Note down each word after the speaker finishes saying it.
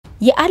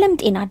የዓለም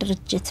ጤና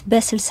ድርጅት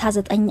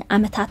በ69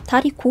 ዓመታት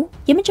ታሪኩ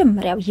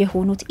የመጀመሪያው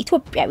የሆኑት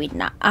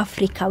ኢትዮጵያዊና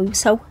አፍሪካዊው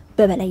ሰው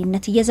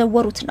በበላይነት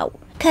እየዘወሩት ነው።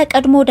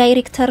 ከቀድሞ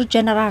ዳይሬክተር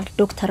ጀነራል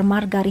ዶክተር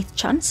ማርጋሪት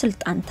ቻን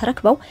ስልጣን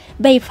ተረክበው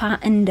በይፋ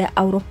እንደ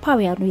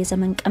አውሮፓውያኑ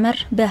የዘመን ቀመር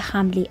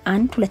በሐምሌ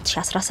 1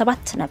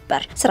 2017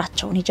 ነበር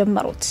ስራቸውን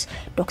የጀመሩት።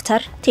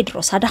 ዶክተር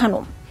ቴድሮስ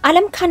አድሃኖም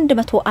ዓለም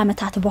ከ100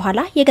 ዓመታት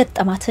በኋላ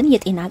የገጠማትን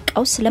የጤና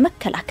ቀውስ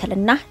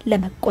ለመከላከልና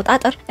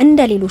ለመቆጣጠር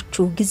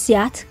እንደሌሎቹ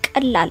ጊዜያት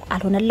ቀላል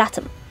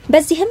አልሆነላትም።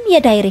 በዚህም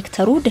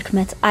የዳይሬክተሩ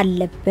ድክመት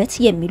አለበት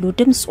የሚሉ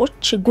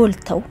ድምጾች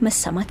ጎልተው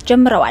መሰማት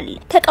ጀምረዋል።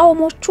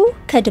 ተቃውሞቹ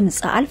ከድምጽ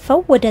አልፈው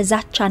ወደ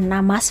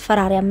ዛቻና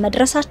ማስፈራሪያ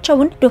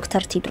መድረሳቸውን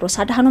ዶክተር ቴድሮስ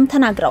አድሃኖም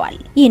ተናግረዋል።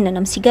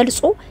 ይህንንም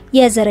ሲገልጹ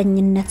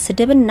የዘረኝነት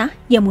ስድብና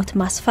የሞት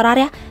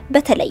ማስፈራሪያ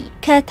በተለይ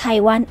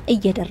ከታይዋን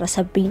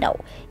እየደረሰብኝ ነው።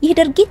 ይህ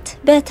ድርጊት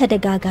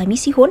በተደጋጋሚ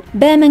ሲሆን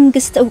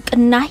በመንግስት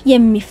እውቅና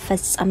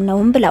የሚፈጸም ነው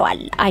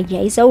ብለዋል።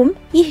 አያይዘውም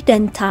ይህ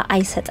ደንታ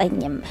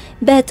አይሰጠኝም፣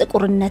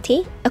 በጥቁርነቴ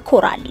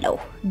እኮራለሁ፣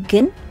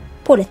 ግን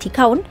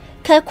ፖለቲካውን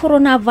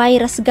ከኮሮና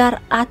ቫይረስ ጋር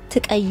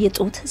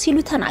አትቀይጡት ሲሉ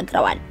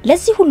ተናግረዋል።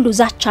 ለዚህ ሁሉ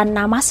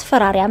ዛቻና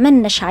ማስፈራሪያ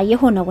መነሻ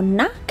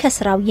የሆነውና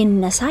ከስራው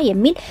ይነሳ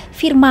የሚል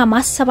ፊርማ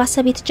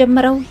ማሰባሰብ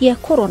የተጀመረው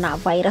የኮሮና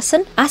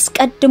ቫይረስን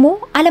አስቀድሞ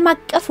ዓለም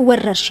አቀፍ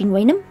ወረርሽኝ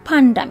ወይንም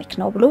ፓንደሚክ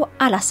ነው ብሎ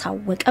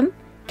አላሳወቀም፣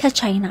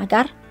 ከቻይና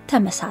ጋር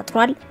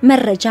ተመሳጥሯል፣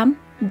 መረጃም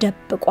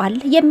ደብቋል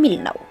የሚል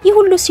ነው። ይህ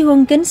ሁሉ ሲሆን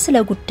ግን ስለ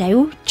ጉዳዩ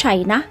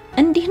ቻይና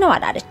እንዲህ ነው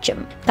አላለችም።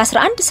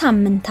 ከ11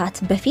 ሳምንታት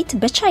በፊት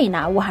በቻይና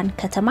ውሃን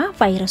ከተማ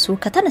ቫይረሱ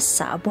ከተነሳ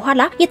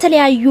በኋላ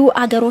የተለያዩ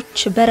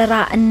አገሮች በረራ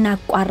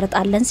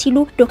እናቋርጣለን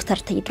ሲሉ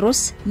ዶክተር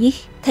ቴድሮስ ይህ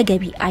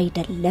ተገቢ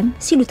አይደለም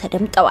ሲሉ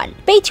ተደምጠዋል።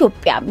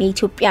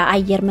 የኢትዮጵያ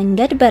አየር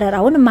መንገድ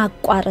በረራውን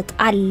ማቋረጥ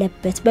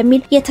አለበት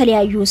በሚል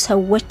የተለያዩ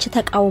ሰዎች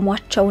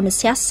ተቃውሟቸውን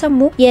ሲያሰሙ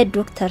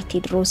የዶክተር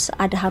ቴድሮስ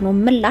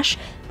አድሃኖም ምላሽ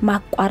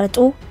ማቋረጡ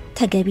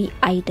ተገቢ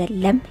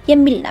አይደለም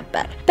የሚል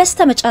ነበር።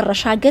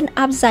 በስተመጨረሻ ግን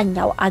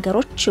አብዛኛው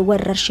አገሮች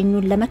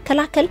ወረርሽኙን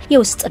ለመከላከል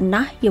የውስጥና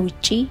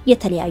የውጪ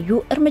የተለያዩ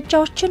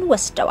እርምጃዎችን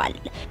ወስደዋል።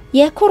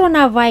 የኮሮና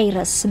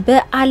ቫይረስ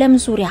በዓለም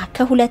ዙሪያ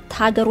ከሁለት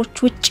ሀገሮች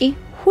ውጪ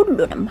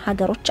ሁሉንም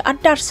ሀገሮች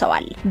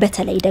አዳርሰዋል።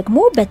 በተለይ ደግሞ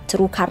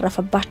በትሩ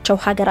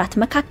ካረፈባቸው ሀገራት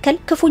መካከል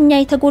ክፉኛ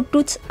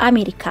የተጎዱት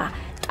አሜሪካ፣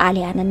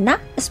 ጣሊያንና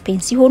ስፔን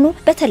ሲሆኑ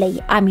በተለይ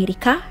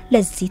አሜሪካ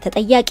ለዚህ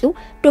ተጠያቂው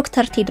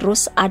ዶክተር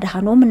ቴድሮስ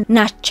አድሃኖም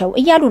ናቸው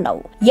እያሉ ነው።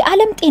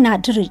 የዓለም ጤና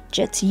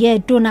ድርጅት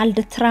የዶናልድ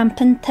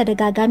ትራምፕን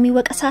ተደጋጋሚ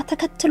ወቀሳ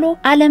ተከትሎ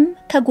ዓለም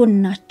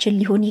ከጎናችን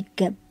ሊሆን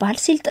ይገባል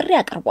ሲል ጥሪ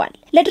አቅርቧል።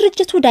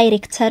 ለድርጅቱ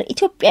ዳይሬክተር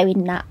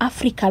ኢትዮጵያዊና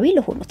አፍሪካዊ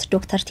ለሆኑት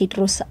ዶክተር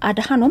ቴድሮስ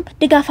አድሃኖም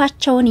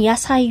ድጋፋቸውን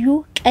ያሳዩ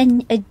ቀኝ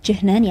እጅህ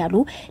ነን ያሉ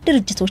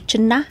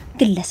ድርጅቶችና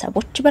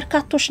ግለሰቦች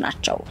በርካቶች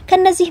ናቸው።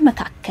 ከነዚህ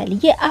መካከል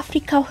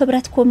የአፍሪካው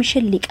ህብረት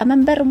ኮሚሽን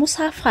ሊቀመንበር ሙሳ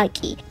ፋቂ፣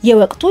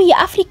 የወቅቱ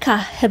የአፍሪካ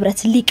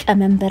ህብረት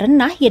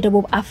ሊቀመንበርና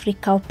የደቡብ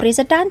አፍሪካው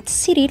ፕሬዝዳንት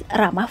ሲሪል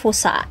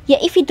ራማፎሳ፣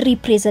 የኢፌድሪ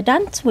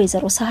ፕሬዝዳንት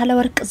ወይዘሮ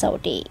ሳህለ-ወርቅ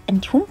ዘውዴ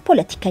እንዲሁም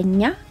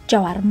ፖለቲከኛ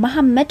ጃዋር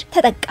መሐመድ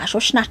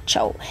ተጠቃሾች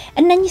ናቸው።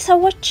 እነኚህ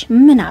ሰዎች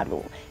ምን አሉ?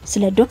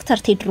 ስለ ዶክተር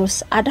ቴድሮስ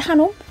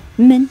አድሃኖም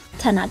ምን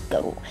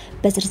ተናገሩ?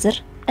 በዝርዝር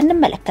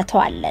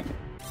እንመለከተዋለን።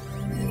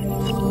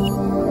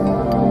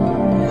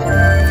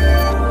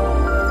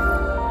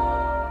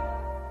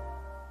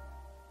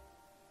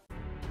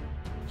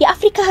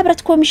 የአፍሪካ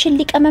ህብረት ኮሚሽን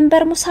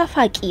ሊቀመንበር ሙሳ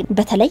ፋቂ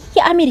በተለይ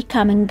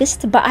የአሜሪካ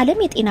መንግስት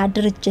በዓለም የጤና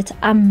ድርጅት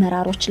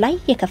አመራሮች ላይ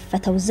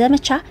የከፈተው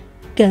ዘመቻ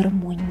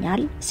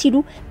ገርሞኛል ሲሉ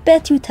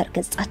በትዊተር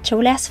ገጻቸው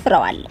ላይ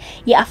አስፍረዋል።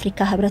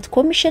 የአፍሪካ ህብረት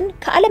ኮሚሽን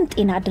ከዓለም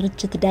ጤና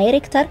ድርጅት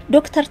ዳይሬክተር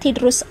ዶክተር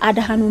ቴድሮስ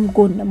አድሃኖም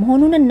ጎን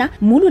መሆኑንና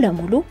ሙሉ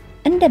ለሙሉ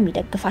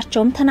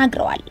እንደሚደግፋቸውም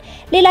ተናግረዋል።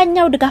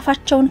 ሌላኛው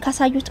ድጋፋቸውን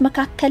ካሳዩት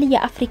መካከል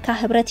የአፍሪካ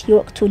ህብረት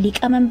የወቅቱ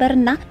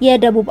ሊቀመንበርና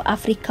የደቡብ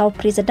አፍሪካው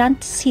ፕሬዝዳንት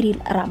ሲሪል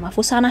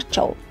ራማፎሳ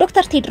ናቸው።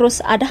 ዶክተር ቴድሮስ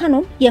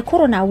አድሃኖም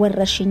የኮሮና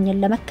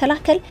ወረርሽኝን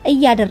ለመከላከል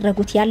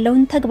እያደረጉት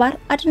ያለውን ተግባር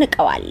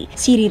አድንቀዋል።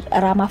 ሲሪል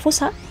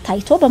ራማፎሳ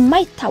ታይቶ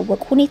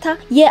በማይታወቅ ሁኔታ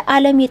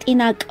የዓለም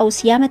የጤና ቀውስ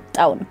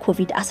ያመጣውን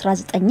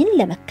ኮቪድ-19ን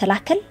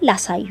ለመከላከል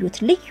ላሳዩት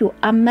ልዩ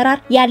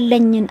አመራር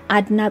ያለኝን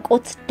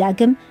አድናቆት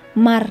ዳግም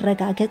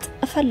ማረጋገጥ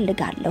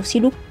እፈልጋለሁ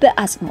ሲሉ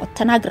በአጽንኦት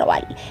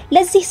ተናግረዋል።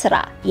 ለዚህ ስራ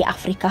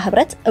የአፍሪካ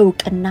ህብረት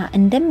እውቅና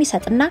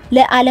እንደሚሰጥና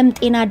ለዓለም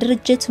ጤና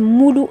ድርጅት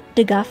ሙሉ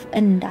ድጋፍ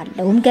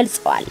እንዳለውም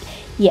ገልጸዋል።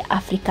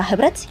 የአፍሪካ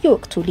ህብረት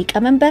የወቅቱ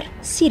ሊቀመንበር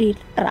ሲሪል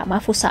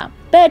ራማፎሳ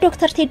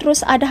በዶክተር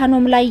ቴድሮስ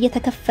አድሃኖም ላይ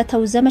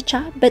የተከፈተው ዘመቻ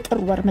በጥር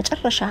ወር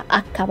መጨረሻ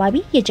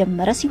አካባቢ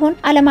የጀመረ ሲሆን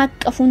ዓለም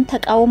አቀፉን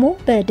ተቃውሞ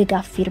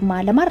በድጋፍ ፊርማ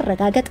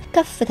ለማረጋገጥ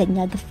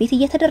ከፍተኛ ግፊት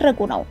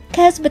እየተደረጉ ነው።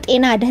 ከህዝብ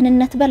ጤና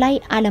ደህንነት በላይ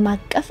ዓለም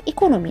አቀፍ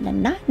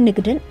ኢኮኖሚንና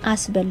ንግድን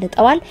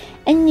አስበልጠዋል።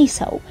 እኚህ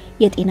ሰው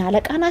የጤና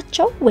አለቃ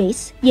ናቸው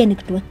ወይስ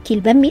የንግድ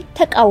ወኪል በሚል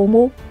ተቃውሞ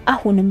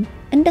አሁንም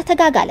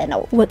እንደተጋጋለ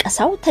ነው።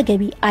 ወቀሳው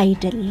ተገቢ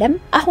አይደለም።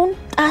 አሁን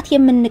ጣት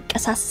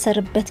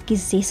የምንቀሳሰርበት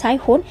ጊዜ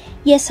ሳይሆን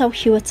የሰው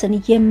ህይወትን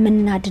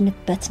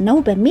የምናድንበት ነው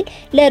በሚል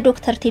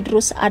ለዶክተር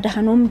ቴድሮስ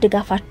አድሃኖም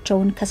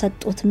ድጋፋቸውን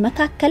ከሰጡት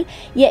መካከል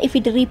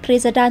የኢፌድሪ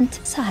ፕሬዝዳንት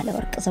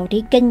ሳህለ-ወርቅ ዘውዴ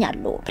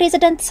ይገኛሉ።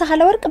 ፕሬዝዳንት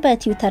ሳህለ-ወርቅ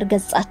በትዊተር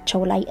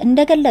ገጻቸው ላይ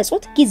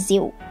እንደገለጹት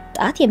ጊዜው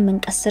ጣት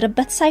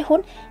የምንቀስርበት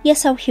ሳይሆን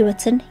የሰው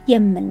ህይወትን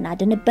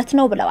የምናድንበት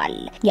ነው ብለዋል።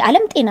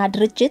 የዓለም ጤና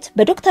ድርጅት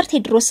በዶክተር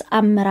ቴድሮስ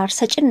አመራር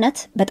ሰጭነት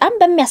በጣም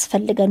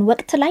በሚያስፈልገን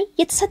ወቅት ላይ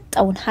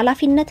የተሰጠውን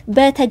ኃላፊነት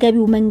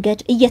በተገቢው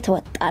መንገድ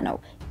እየተወጣ ነው።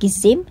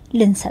 ጊዜም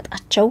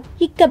ልንሰጣቸው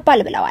ይገባል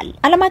ብለዋል።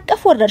 ዓለም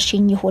አቀፍ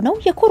ወረርሽኝ የሆነው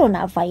የኮሮና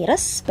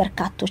ቫይረስ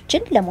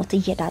በርካቶችን ለሞት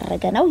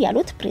እየዳረገ ነው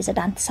ያሉት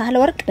ፕሬዝዳንት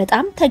ሳህለወርቅ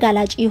በጣም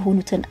ተጋላጭ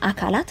የሆኑትን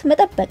አካላት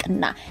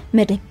መጠበቅና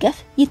መደገፍ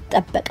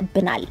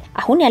ይጠበቅብናል።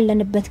 አሁን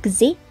ያለንበት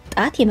ጊዜ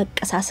ጣት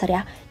የመቀሳሰሪያ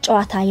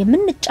ጨዋታ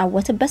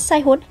የምንጫወትበት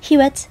ሳይሆን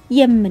ህይወት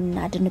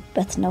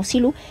የምናድንበት ነው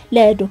ሲሉ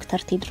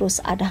ለዶክተር ቴድሮስ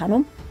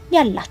አድሃኖም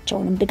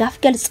ያላቸውን ድጋፍ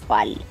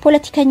ገልጸዋል።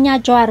 ፖለቲከኛ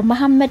ጃዋር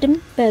መሐመድም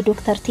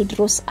በዶክተር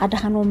ቴድሮስ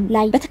አድሃኖም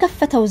ላይ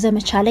በተከፈተው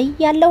ዘመቻ ላይ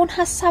ያለውን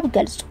ሐሳብ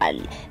ገልጿል።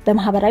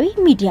 በማህበራዊ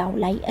ሚዲያው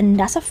ላይ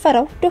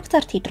እንዳሰፈረው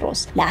ዶክተር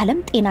ቴድሮስ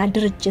ለዓለም ጤና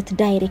ድርጅት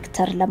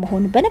ዳይሬክተር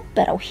ለመሆን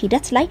በነበረው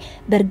ሂደት ላይ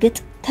በርግጥ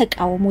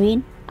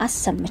ተቃውሞዬን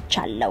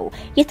አሰምቻለሁ።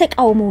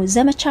 የተቃውሞ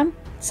ዘመቻም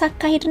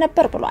ሳካሄድ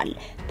ነበር ብሏል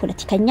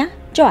ፖለቲከኛ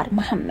ጃዋር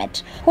መሐመድ።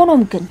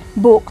 ሆኖም ግን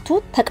በወቅቱ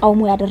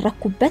ተቃውሞ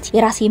ያደረኩበት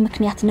የራሴ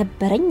ምክንያት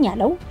ነበረኝ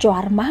ያለው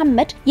ጃዋር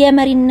መሐመድ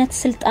የመሪነት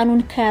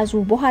ስልጣኑን ከያዙ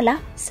በኋላ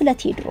ስለ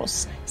ቴድሮስ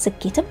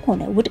ስኬትም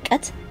ሆነ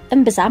ውድቀት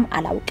እንብዛም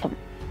አላውቅም።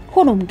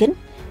 ሆኖም ግን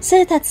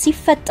ስህተት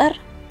ሲፈጠር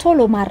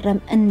ቶሎ ማረም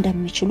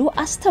እንደሚችሉ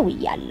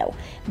አስተውያለሁ።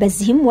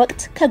 በዚህም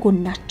ወቅት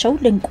ከጎናቸው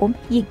ልንቆም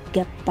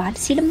ይገባል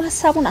ሲል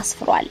ሐሳቡን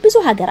አስፍሯል። ብዙ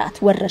ሀገራት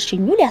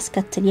ወረርሽኙ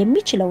ሊያስከትል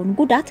የሚችለውን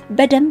ጉዳት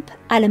በደንብ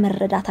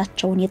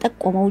አለመረዳታቸውን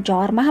የጠቆመው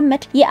ጃዋር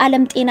መሐመድ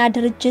የዓለም ጤና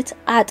ድርጅት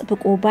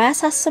አጥብቆ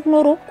ባያሳስብ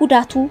ኖሮ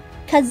ጉዳቱ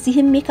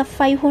ከዚህም የከፋ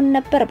ይሆን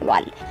ነበር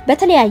ብሏል።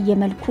 በተለያየ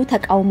መልኩ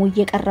ተቃውሞ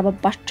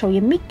እየቀረበባቸው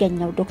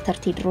የሚገኘው ዶክተር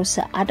ቴድሮስ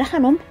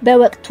አድሃኖም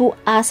በወቅቱ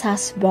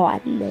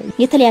አሳስበዋል።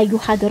 የተለያዩ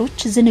ሀገሮች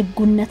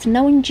ዝንጉነት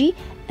ነው እንጂ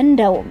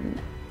እንደውም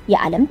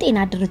የዓለም ጤና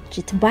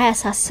ድርጅት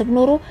ባያሳስብ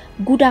ኖሮ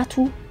ጉዳቱ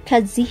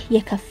ከዚህ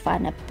የከፋ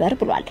ነበር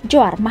ብሏል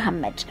ጃዋር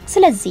መሐመድ።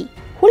 ስለዚህ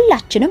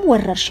ሁላችንም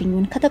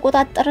ወረርሽኙን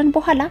ከተቆጣጠረን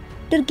በኋላ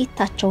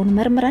ድርጊታቸውን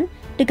መርምረን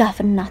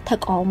ድጋፍና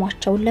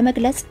ተቃውሟቸውን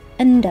ለመግለጽ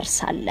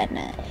እንደርሳለን።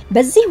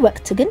 በዚህ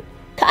ወቅት ግን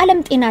ከዓለም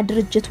ጤና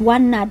ድርጅት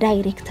ዋና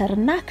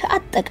ዳይሬክተርና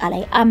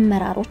ከአጠቃላይ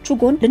አመራሮቹ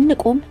ጎን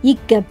ልንቆም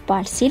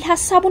ይገባል ሲል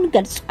ሐሳቡን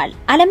ገልጿል።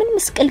 ዓለምን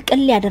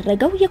ምስቅልቅል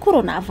ያደረገው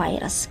የኮሮና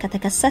ቫይረስ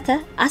ከተከሰተ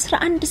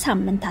 11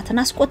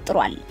 ሳምንታትን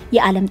አስቆጥሯል።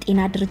 የዓለም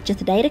ጤና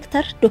ድርጅት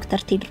ዳይሬክተር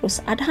ዶክተር ቴድሮስ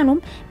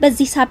አድሃኖም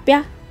በዚህ ሳቢያ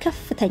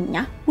ከፍተኛ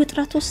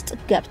ውጥረት ውስጥ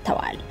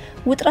ገብተዋል።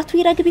 ውጥረቱ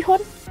ይረግብ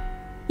ይሆን?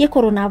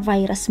 የኮሮና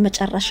ቫይረስ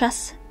መጨረሻስ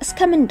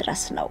እስከምን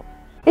ድረስ ነው?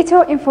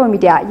 EthioInfo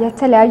Media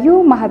የተለያዩ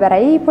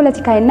ማህበራዊ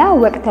ፖለቲካዊና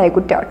ወቅታዊ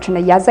ጉዳዮችን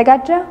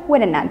ያዘጋጀ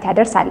ወደ እናንተ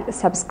ያደርሳል።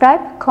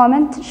 ሰብስክራይብ፣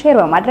 ኮሜንት፣ ሼር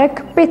በማድረግ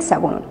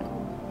ቤተሰቡን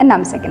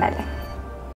እናመሰግናለን።